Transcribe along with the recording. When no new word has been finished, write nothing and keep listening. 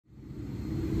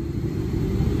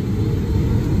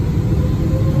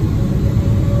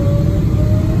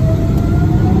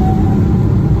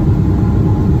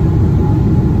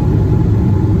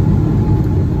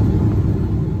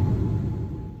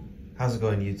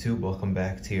YouTube? Welcome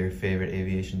back to your favorite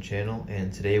aviation channel,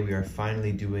 and today we are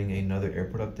finally doing another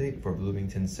airport update for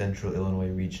Bloomington Central Illinois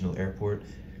Regional Airport.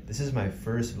 This is my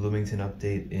first Bloomington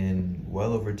update in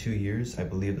well over 2 years. I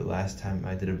believe the last time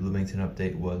I did a Bloomington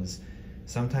update was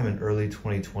sometime in early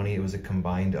 2020. It was a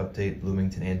combined update,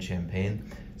 Bloomington and Champaign.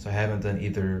 So I haven't done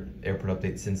either airport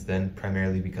update since then,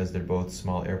 primarily because they're both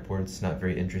small airports, not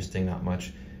very interesting, not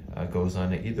much goes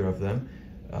on at either of them.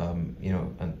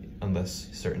 Unless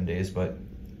certain days, but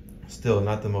still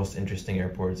not the most interesting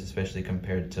airports, especially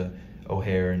compared to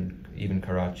O'Hare and even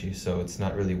Karachi, so it's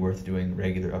not really worth doing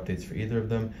regular updates for either of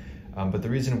them. But the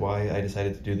reason why I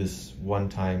decided to do this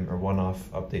one-time or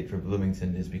one-off update for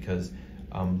Bloomington is because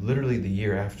literally the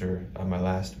year after my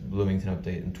last Bloomington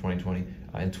update in 2020,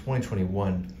 in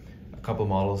 2021, a couple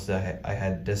models that I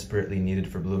had desperately needed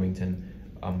for Bloomington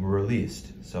were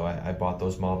released. So I bought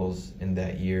those models in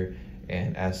that year,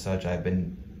 and as such I've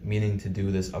been meaning to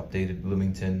do this updated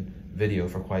Bloomington video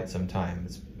for quite some time.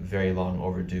 It's very long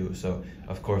overdue. So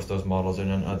of course those models are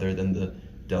none other than the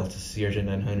Delta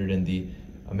CRJ900 and the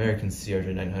American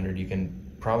CRJ900. You can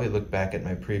probably look back at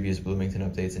my previous Bloomington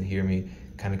updates and hear me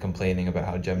kind of complaining about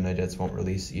how GeminiJets won't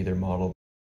release either model.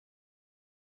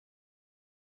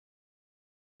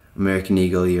 American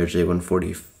Eagle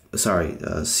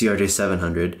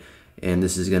CRJ700, and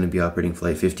this is going to be operating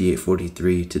flight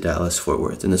 5843 to Dallas Fort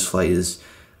Worth, and this flight is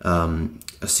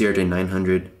a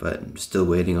CRJ900, but I'm still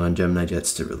waiting on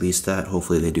GeminiJets to release that.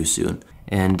 Hopefully they do soon.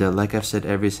 And like I've said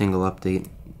every single update,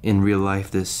 in real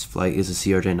life this flight is a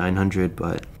CRJ900,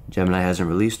 but Gemini hasn't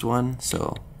released one,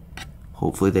 so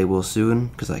hopefully they will soon,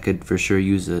 because I could for sure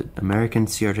use an American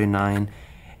CRJ9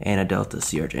 and a Delta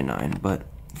CRJ9, but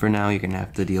for now you're gonna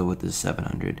have to deal with this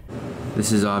 700.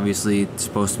 This is obviously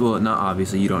supposed to, well, not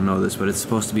obviously, you don't know this, but it's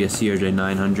supposed to be a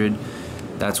CRJ900.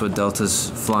 That's what Delta's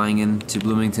flying into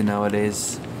Bloomington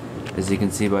nowadays. As you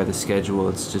can see by the schedule,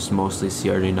 it's just mostly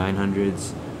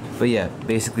CRJ900s. But yeah,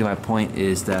 basically my point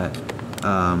is that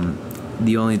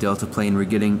the only Delta plane we're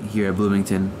getting here at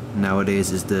Bloomington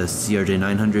nowadays is the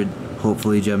CRJ900.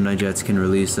 Hopefully GeminiJets can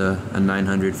release a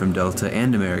 900 from Delta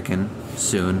and American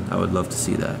soon. I would love to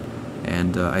see that.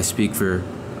 And I speak for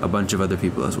a bunch of other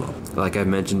people as well. Like I've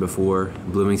mentioned before,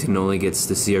 Bloomington only gets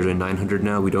the CRJ900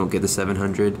 now. We don't get the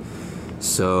 700.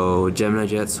 So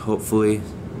GeminiJets, hopefully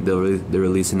they'll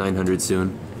release a 900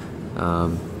 soon.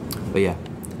 But yeah,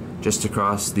 just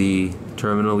across the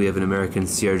terminal we have an American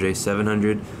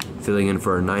CRJ700 filling in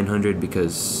for our 900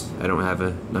 because I don't have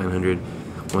a 900.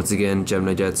 Once again,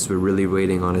 GeminiJets, we're really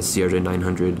waiting on a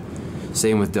CRJ900.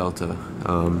 Same with Delta.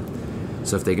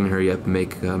 So if they can hurry up and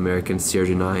make American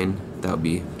CRJ9, that would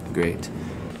be great.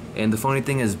 And the funny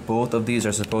thing is, both of these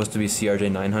are supposed to be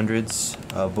CRJ900s.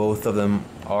 Both of them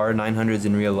are 900s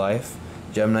in real life.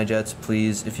 GeminiJets,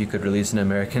 please, if you could release an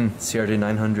American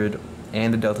CRJ900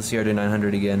 and a Delta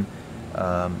CRJ900 again,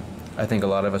 I think a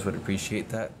lot of us would appreciate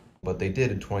that. But they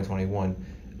did in 2021,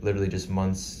 literally just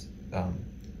months,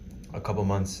 a couple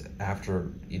months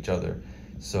after each other.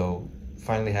 So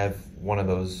finally have one of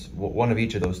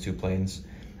each of those two planes.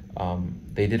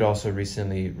 They did also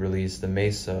recently release the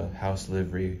Mesa house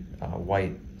livery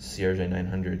white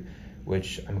CRJ900,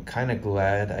 which I'm kind of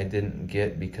glad I didn't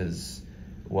get because,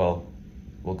 well,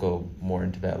 we'll go more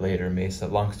into that later. Mesa,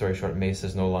 long story short, Mesa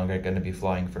is no longer going to be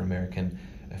flying for American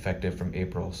effective from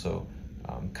April, so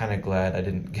I'm kind of glad I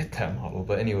didn't get that model.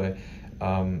 But anyway,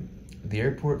 the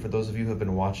airport, for those of you who have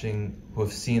been watching, who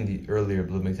have seen the earlier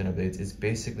Bloomington updates, is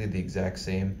basically the exact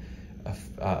same.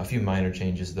 A few minor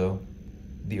changes though.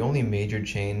 The only major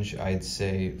change I'd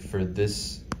say for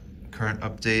this current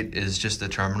update is just the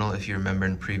terminal. If you remember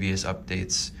in previous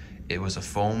updates, it was a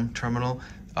foam terminal.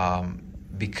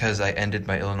 Because I ended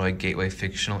my Illinois Gateway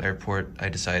fictional airport, I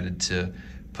decided to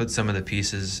put some of the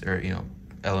pieces or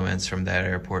elements from that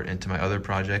airport into my other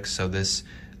projects. So this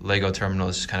Lego terminal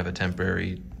is just kind of a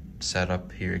temporary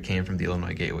setup here. It came from the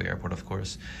Illinois Gateway Airport, of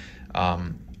course.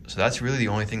 So that's really the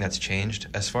only thing that's changed.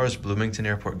 As far as Bloomington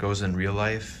Airport goes in real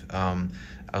life,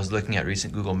 I was looking at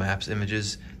recent Google Maps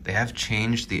images. They have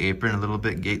changed the apron a little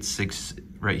bit. Gate 6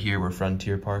 right here where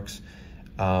Frontier parks.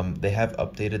 They have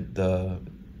updated the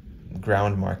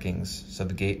ground markings. So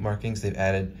the gate markings, they've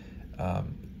added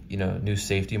new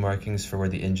safety markings for where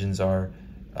the engines are,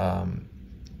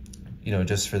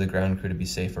 just for the ground crew to be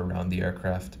safer around the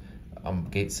aircraft.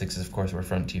 Gate 6 is of course where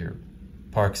Frontier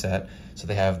parks at, so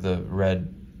they have the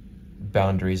red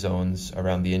boundary zones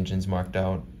around the engines marked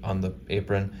out on the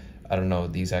apron. I don't know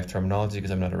the exact terminology because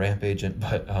I'm not a ramp agent,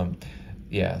 but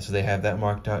yeah, so they have that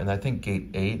marked out. And I think gate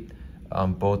 8,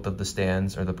 both of the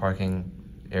stands or the parking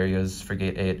areas for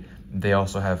gate 8, they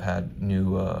also have had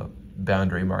new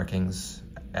boundary markings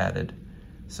added.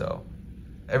 So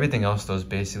everything else though is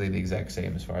basically the exact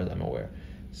same as far as I'm aware.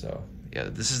 So yeah,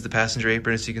 this is the passenger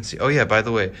apron, as you can see. Oh yeah, by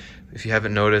the way, if you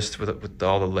haven't noticed with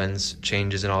all the lens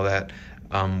changes and all that,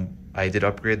 I did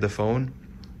upgrade the phone.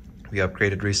 We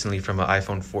upgraded recently from an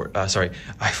iPhone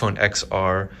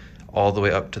XR all the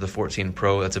way up to the 14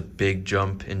 Pro. That's a big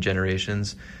jump in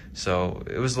generations. So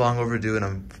it was long overdue, and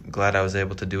I'm glad I was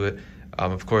able to do it.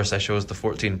 Of course, I chose the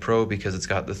 14 Pro because it's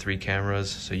got the 3 cameras,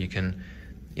 so you can,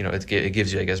 you know, it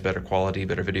gives you, I guess, better quality,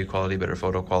 better video quality, better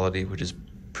photo quality, which is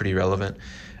pretty relevant.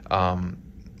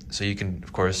 So you can,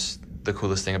 of course, the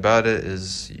coolest thing about it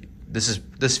is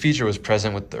this feature was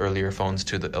present with the earlier phones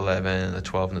too, the 11, the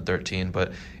 12, and the 13,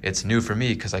 but it's new for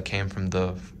me because I came from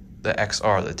the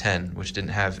XR, the 10, which didn't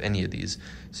have any of these.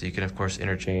 So you can, of course,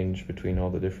 interchange between all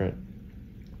the different,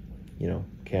 you know,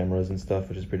 cameras and stuff,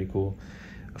 which is pretty cool.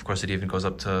 Of course, it even goes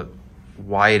up to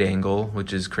wide angle,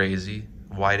 which is crazy.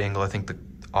 Wide angle, I think the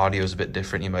audio is a bit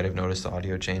different. You might have noticed the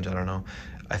audio change, I don't know.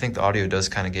 I think the audio does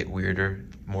kind of get weirder,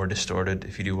 more distorted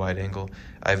if you do wide angle.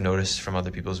 I've noticed from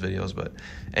other people's videos, but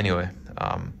anyway.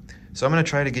 So I'm going to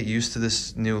try to get used to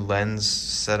this new lens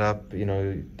setup. You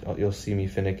know, you'll see me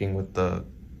finicking with the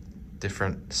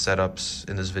different setups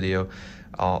in this video.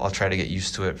 I'll try to get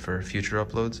used to it for future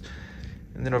uploads.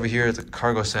 And then over here at the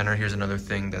cargo center, here's another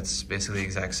thing that's basically the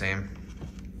exact same.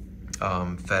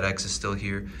 FedEx is still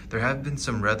here. There have been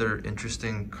some rather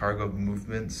interesting cargo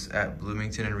movements at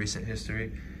Bloomington in recent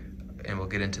history, and we'll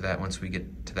get into that once we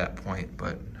get to that point,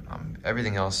 but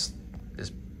everything else is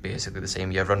basically the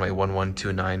same. You have runway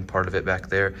 1129, part of it back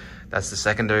there. That's the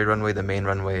secondary runway. The main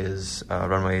runway is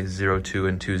runway 02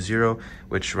 and 20,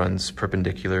 which runs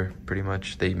perpendicular pretty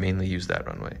much. They mainly use that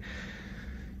runway.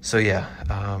 So yeah,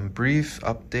 brief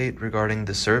update regarding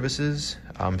the services.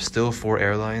 Still 4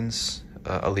 airlines.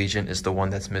 Allegiant is the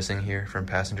one that's missing here from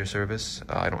passenger service.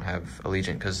 I don't have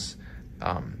Allegiant because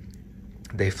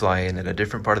they fly in at a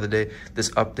different part of the day. This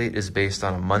update is based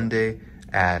on a Monday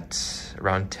at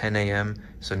around 10 a.m.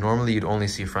 So normally you'd only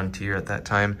see Frontier at that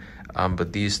time,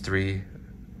 but these 3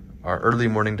 are early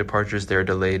morning departures. They're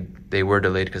delayed. They were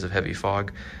delayed because of heavy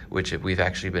fog, which we've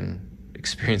actually been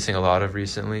experiencing a lot of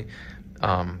recently.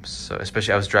 So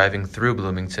especially I was driving through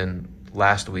Bloomington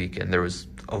last week and there was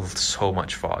so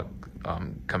much fog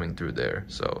coming through there.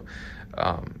 So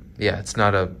yeah, it's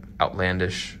not a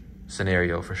outlandish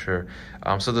scenario for sure.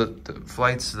 So the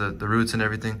flights, the routes and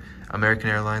everything, American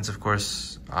Airlines, of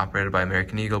course, operated by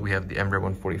American Eagle. We have the Embraer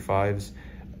 145s,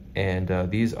 and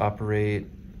these operate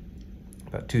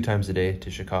about 2 times a day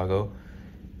to Chicago.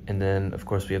 And then, of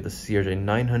course, we have the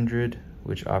CRJ900,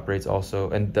 which operates also,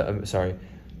 and the,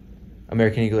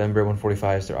 American Eagle Embraer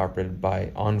 145s, they're operated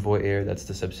by Envoy Air. That's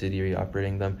the subsidiary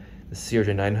operating them. The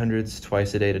CRJ900s,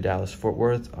 twice a day to Dallas-Fort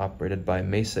Worth, operated by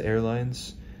Mesa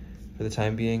Airlines for the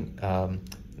time being.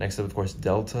 Next up, of course,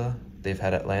 Delta. They've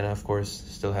had Atlanta, of course,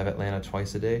 still have Atlanta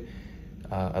twice a day.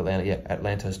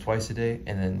 Atlanta is twice a day.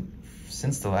 And then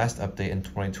since the last update in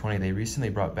 2020, they recently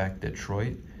brought back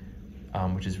Detroit,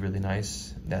 which is really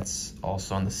nice. That's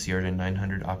also on the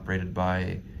CRJ900, operated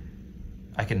by,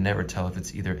 I can never tell if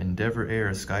it's either Endeavor Air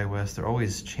or SkyWest. They're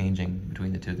always changing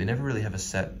between the two. They never really have a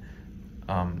set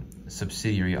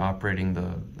subsidiary operating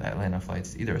the Atlanta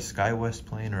flights, either a SkyWest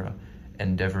plane or a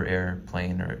Endeavor Air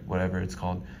plane or whatever it's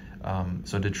called.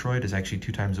 So Detroit is actually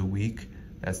 2 times a week.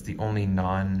 That's the only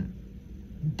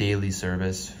non-daily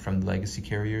service from the legacy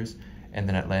carriers. And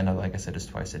then Atlanta, like I said, is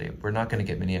twice a day. We're not going to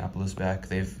get Minneapolis back.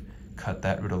 They've cut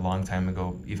that route a long time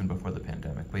ago, even before the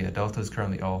pandemic. But yeah, Delta is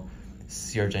currently all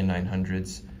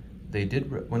CRJ900s. They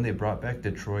did, when they brought back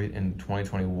Detroit in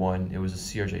 2021, it was a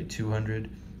CRJ200,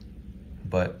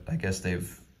 but I guess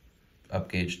they've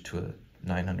upgauged to a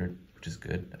 900, which is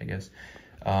good, I guess.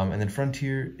 And then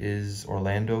Frontier is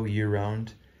Orlando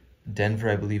year-round. Denver,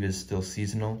 I believe, is still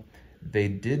seasonal. They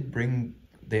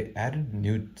added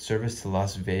new service to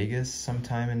Las Vegas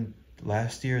sometime in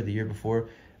last year or the year before.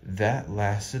 That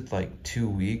lasted like 2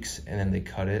 weeks, and then they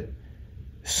cut it.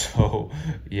 So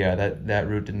yeah, that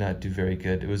route did not do very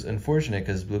good. It was unfortunate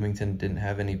because Bloomington didn't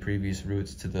have any previous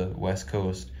routes to the West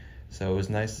Coast. So it was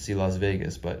nice to see Las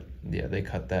Vegas, but yeah, they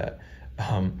cut that.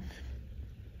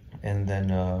 And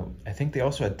then I think they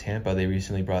also had Tampa. They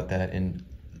recently brought that in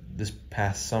this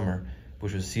past summer,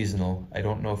 which was seasonal. I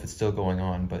don't know if it's still going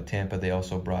on, but Tampa they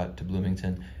also brought to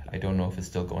Bloomington. I don't know if it's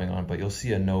still going on, but you'll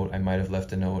see a note. I might have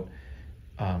left a note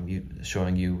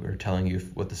showing you or telling you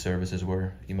what the services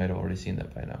were. You might have already seen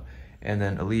that by now. And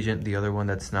then Allegiant, the other one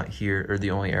that's not here, or the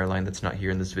only airline that's not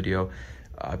here in this video,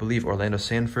 I believe Orlando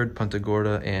Sanford, Punta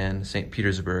Gorda, and St.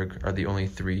 Petersburg are the only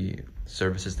 3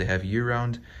 services they have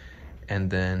year-round.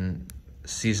 And then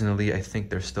seasonally, I think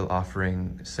they're still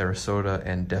offering Sarasota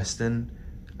and Destin.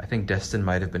 I think Destin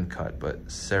might have been cut, but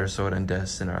Sarasota and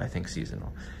Destin are, I think,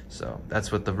 seasonal. So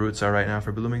that's what the routes are right now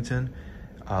for Bloomington.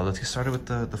 Let's get started with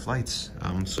the flights.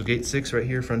 So gate 6 right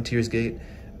here, Frontier's gate.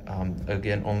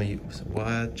 Again, only,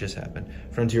 what just happened?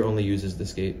 Frontier only uses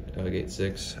this gate, gate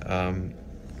 6.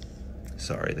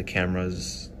 Sorry, the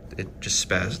camera's, it just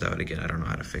spazzed out again. I don't know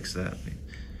how to fix that.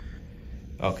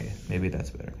 Okay, maybe that's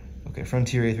better. Okay,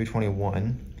 Frontier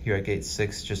A321 here at gate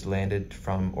 6 just landed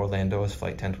from Orlando as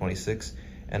flight 1026.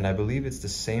 And I believe it's the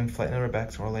same flight number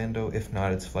back to Orlando. If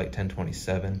not, it's flight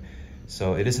 1027.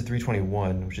 So it is a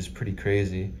 321, which is pretty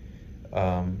crazy.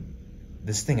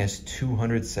 This thing has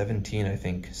 217, I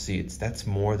think, seats. That's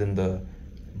more than the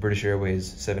British Airways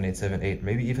 7878,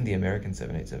 maybe even the American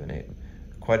 7878.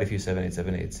 Quite a few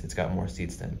 7878s. It's got more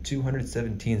seats than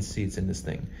 217 seats in this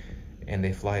thing. And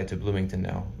they fly it to Bloomington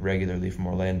now regularly from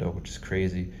Orlando, which is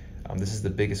crazy. This is the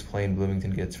biggest plane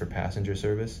Bloomington gets for passenger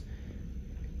service.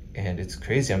 And it's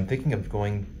crazy. I'm thinking of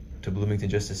going to Bloomington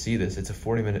just to see this. It's a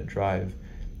 40-minute drive.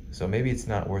 So maybe it's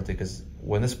not worth it, because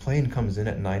when this plane comes in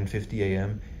at 9:50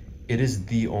 a.m., it is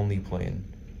the only plane.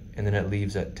 And then it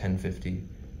leaves at 10:50.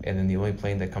 And then the only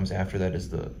plane that comes after that is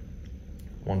the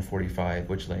 145,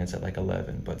 which lands at like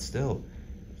 11. But still,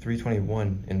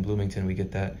 321 in Bloomington, we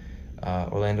get that.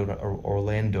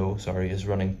 Orlando, is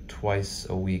running twice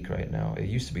a week right now. It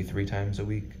used to be 3 times a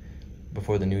week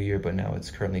before the new year, but now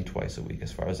it's currently twice a week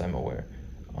as far as I'm aware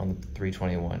on the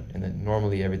 321. And then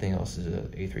normally everything else is a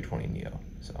A320neo.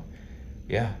 So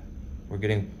yeah, we're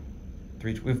getting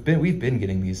we've been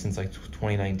getting these since like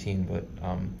 2019, but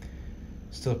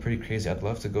still pretty crazy. I'd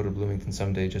love to go to Bloomington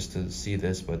someday just to see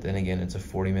this, but then again, it's a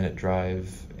 40-minute drive,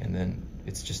 and then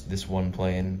it's just this one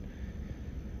plane.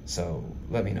 So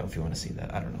let me know if you want to see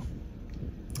that. I don't know.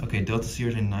 Okay, Delta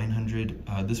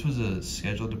CRJ900. This was a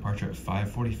scheduled departure at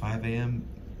 5:45 a.m.,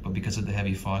 but because of the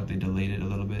heavy fog, they delayed it a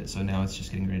little bit. So now it's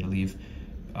just getting ready to leave.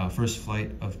 First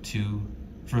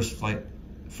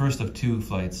of two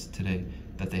flights today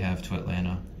that they have to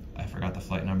Atlanta. I forgot the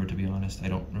flight number, to be honest. I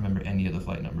don't remember any of the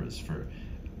flight numbers for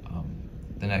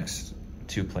the next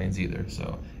 2 planes either.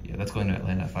 So yeah, that's going to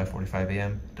Atlanta at 5:45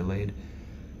 a.m. delayed.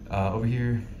 Over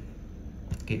here,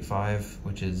 gate 5,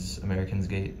 which is American's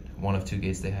gate, one of 2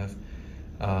 gates they have.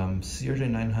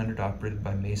 CRJ900 operated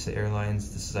by Mesa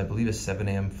Airlines. This is, I believe, a 7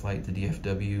 a.m. flight to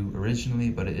DFW originally,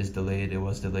 but it is delayed. It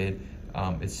was delayed.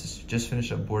 It's just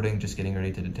finished up boarding, just getting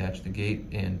ready to detach the gate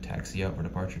and taxi out for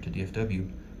departure to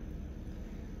DFW.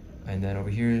 And then over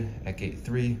here at gate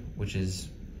 3, which is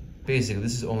basically,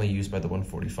 this is only used by the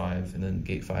 145, and then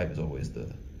gate 5 is always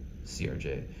the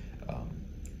CRJ.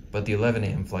 But the 11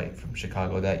 a.m. flight from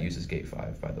Chicago, that uses gate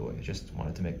 5, by the way. Just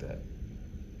wanted to make that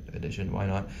addition, why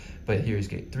not? But here's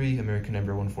gate 3, American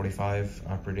number 145,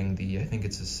 operating the, I think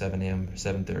it's a 7 a.m. or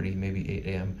 7:30, maybe 8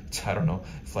 a.m., I don't know,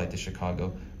 flight to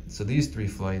Chicago. So these 3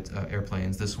 flights,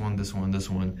 airplanes, this one,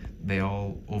 they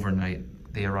all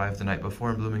overnight. They arrive the night before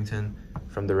in Bloomington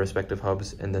from their respective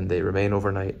hubs, and then they remain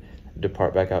overnight,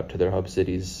 depart back out to their hub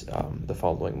cities the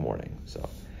following morning. So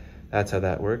that's how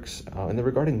that works. And then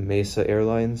regarding Mesa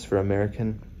Airlines for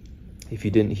American, if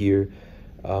you didn't hear,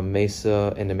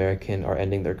 Mesa and American are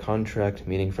ending their contract,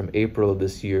 meaning from April of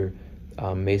this year,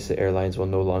 Mesa Airlines will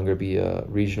no longer be a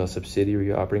regional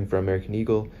subsidiary operating for American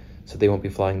Eagle, so they won't be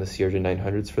flying the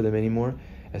CRJ900s for them anymore.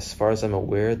 As far as I'm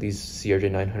aware, these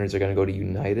CRJ900s are going to go to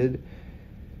United,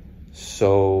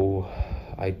 so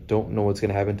I don't know what's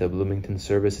going to happen to Bloomington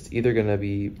service. It's either going to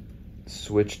be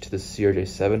switched to the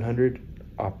CRJ700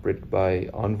 operated by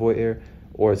Envoy Air,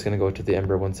 or it's going to go to the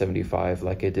Embraer 175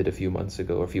 like it did a few months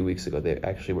ago or a few weeks ago. They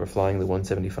actually were flying the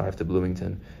 175 to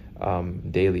Bloomington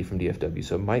daily from DFW,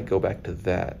 so it might go back to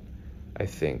that, I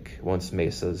think, once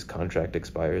Mesa's contract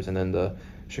expires, and then the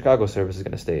Chicago service is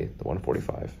going to stay the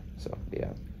 145. So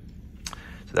yeah,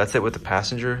 so that's it with the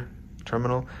passenger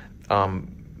terminal.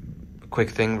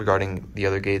 Quick thing regarding the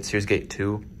other gates. Here's gate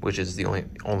 2, which is the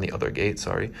only other gate,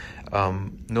 sorry.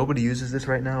 Nobody uses this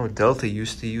right now. Delta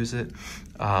used to use it.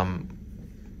 When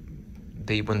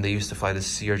they used to fly the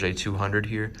CRJ200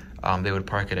 here, they would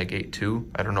park it at gate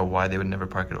 2. I don't know why they would never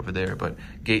park it over there, but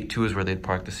gate 2 is where they'd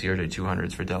park the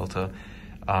CRJ200s for Delta.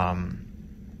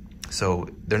 So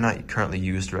they're not currently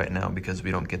used right now because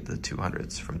we don't get the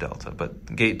 200s from Delta, but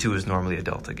gate 2 is normally a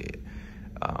Delta gate.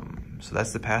 So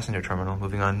that's the passenger terminal.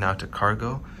 Moving on now to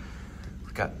cargo.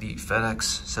 We've got the FedEx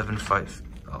 75,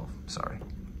 oh, sorry.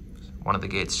 One of the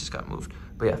gates just got moved.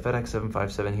 But yeah, FedEx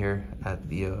 757 here at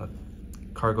the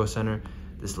cargo center.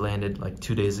 This landed like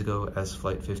 2 days ago as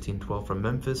flight 1512 from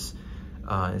Memphis.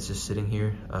 It's just sitting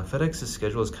here. FedEx's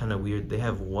schedule is kind of weird. They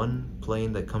have one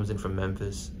plane that comes in from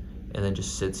Memphis and then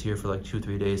just sits here for like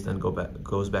 2-3 days, then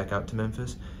goes back out to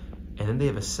Memphis. And then they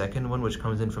have a second one which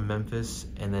comes in from Memphis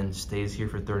and then stays here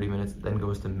for 30 minutes, then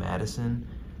goes to Madison.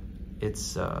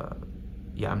 It's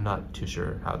yeah, I'm not too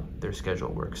sure how their schedule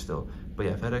works still, but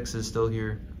yeah, FedEx is still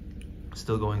here,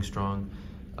 still going strong.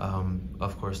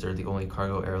 Of course, they're the only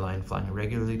cargo airline flying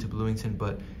regularly to Bloomington,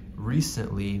 but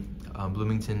recently,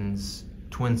 Bloomington's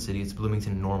twin city, it's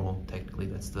Bloomington Normal, technically,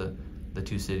 that's the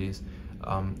two cities.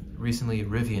 Recently,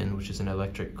 Rivian, which is an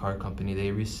electric car company,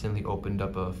 they recently opened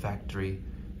up a factory,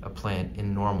 a plant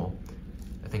in Normal,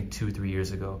 I think 2-3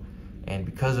 years ago. And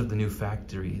because of the new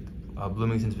factory,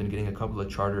 Bloomington's been getting a couple of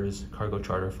charters, cargo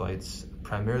charter flights,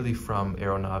 primarily from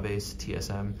Aeronaves,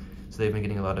 TSM. So they've been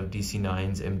getting a lot of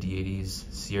DC-9s, MD-80s,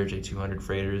 CRJ-200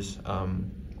 freighters,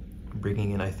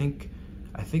 bringing in, I think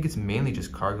it's mainly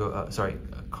just cargo,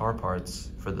 car parts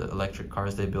for the electric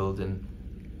cars they build in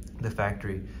the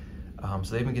factory.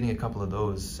 So they've been getting a couple of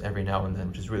those every now and then,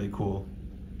 which is really cool.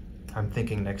 I'm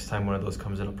thinking next time one of those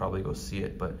comes in, I'll probably go see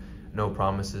it, but no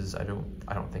promises. I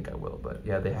don't think I will, but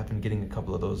yeah, they have been getting a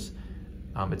couple of those.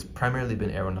 It's primarily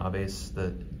been Aeronaves,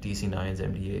 the DC-9s,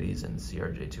 MD-80s, and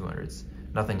CRJ-200s.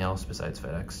 Nothing else besides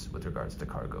FedEx with regards to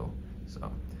cargo.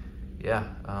 So yeah,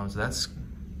 so that's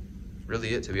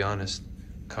really it, to be honest.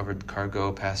 Covered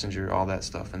cargo, passenger, all that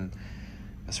stuff, and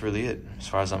that's really it as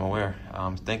far as I'm aware.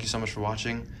 Thank you so much for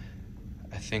watching.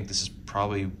 I think this is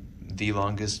probably the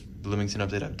longest Bloomington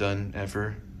update I've done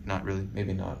ever. Not really,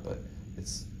 maybe not, but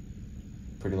it's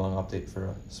a pretty long update for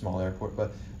a small airport.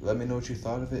 But let me know what you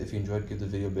thought of it. If you enjoyed, give the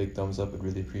video a big thumbs up. I'd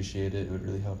really appreciate it. It would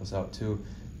really help us out too.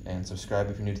 And subscribe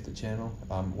if you're new to the channel.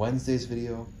 Wednesday's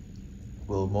video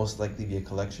will most likely be a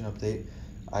collection update.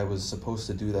 I was supposed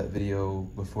to do that video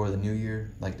before the new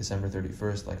year, like December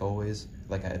 31st, like always,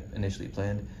 like I had initially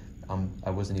planned. I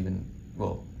wasn't even,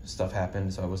 well, stuff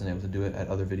happened, so I wasn't able to do it. I had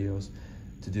other videos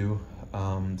to do.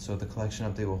 So the collection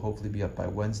update will hopefully be up by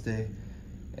Wednesday.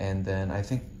 And then I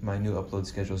think my new upload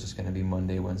schedule is just gonna be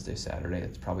Monday, Wednesday, Saturday.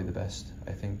 It's probably the best,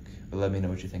 I think. But let me know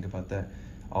what you think about that.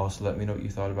 Also, let me know what you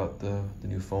thought about the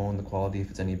new phone, the quality, if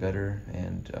it's any better,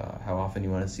 and how often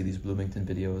you want to see these Bloomington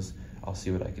videos. I'll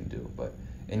see what I can do. But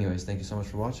anyways, thank you so much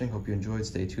for watching. Hope you enjoyed.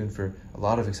 Stay tuned for a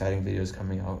lot of exciting videos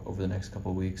coming out over the next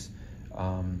couple of weeks.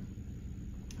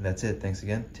 That's it. Thanks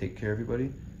again. Take care,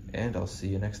 everybody, and I'll see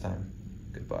you next time.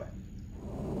 Goodbye.